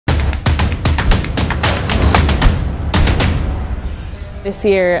This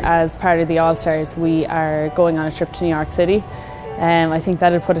year, as part of the All-Stars, we are going on a trip to New York City. I think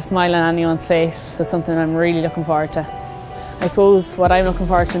that'll put a smile on anyone's face, so something I'm really looking forward to. I suppose what I'm looking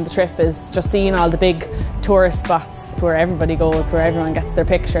forward to in the trip is just seeing all the big tourist spots where everybody goes, where everyone gets their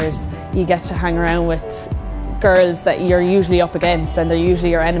pictures. You get to hang around with girls that you're usually up against and they're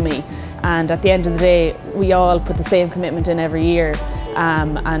usually your enemy. And at the end of the day, we all put the same commitment in every year.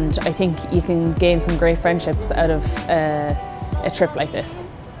 And I think you can gain some great friendships out of a trip like this.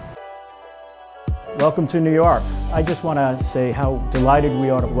 Welcome to New York. I just want to say how delighted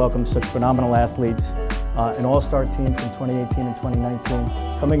we are to welcome such phenomenal athletes, an all-star team from 2018 and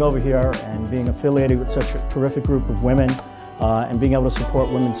 2019, coming over here and being affiliated with such a terrific group of women and being able to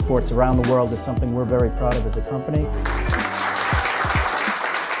support women's sports around the world is something we're very proud of as a company.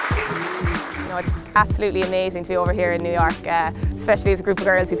 It's absolutely amazing to be over here in New York, especially as a group of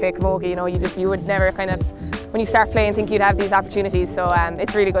girls who play camogie. You would never kind of, when you start playing, think you'd have these opportunities, so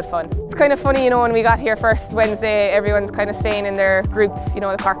it's really good fun. It's kind of funny, when we got here first Wednesday, everyone's kind of staying in their groups,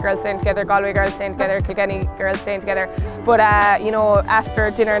 the Cork girls staying together, Galway girls staying together, Kilkenny girls staying together. But after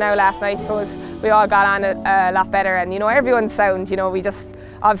dinner now last night, I suppose we all got on a lot better, and everyone's sound. We just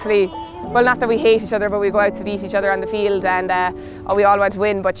obviously, well, not that we hate each other, but we go out to beat each other on the field, and we all want to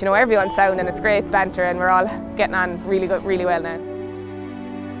win, but everyone's sound and it's great banter, and we're all getting on really good, really well now.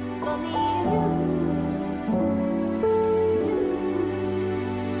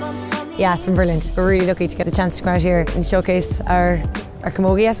 Yeah, it's been brilliant. We're really lucky to get the chance to come out here and showcase our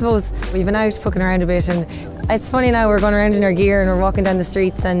camogie, I suppose. We've been out fucking around a bit, and it's funny now, we're going around in our gear and we're walking down the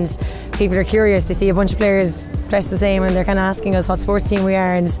streets and people are curious. They see a bunch of players dressed the same and they're kind of asking us what sports team we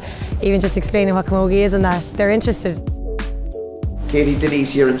are, and even just explaining what camogie is and that. They're interested. Katie,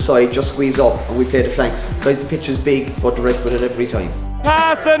 Denise here inside, just squeeze up and we play the flanks. Guys, the pitch is big, but direct with it every time.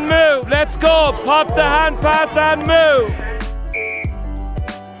 Pass and move, let's go! Pop the hand pass and move!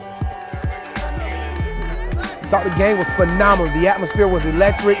 I thought the game was phenomenal. The atmosphere was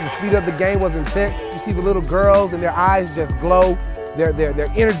electric. The speed of the game was intense. You see the little girls and their eyes just glow. Their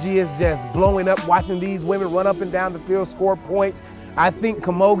energy is just blowing up watching these women run up and down the field, score points. I think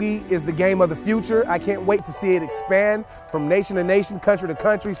camogie is the game of the future. I can't wait to see it expand from nation to nation, country to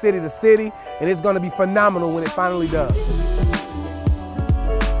country, city to city, and it's going to be phenomenal when it finally does.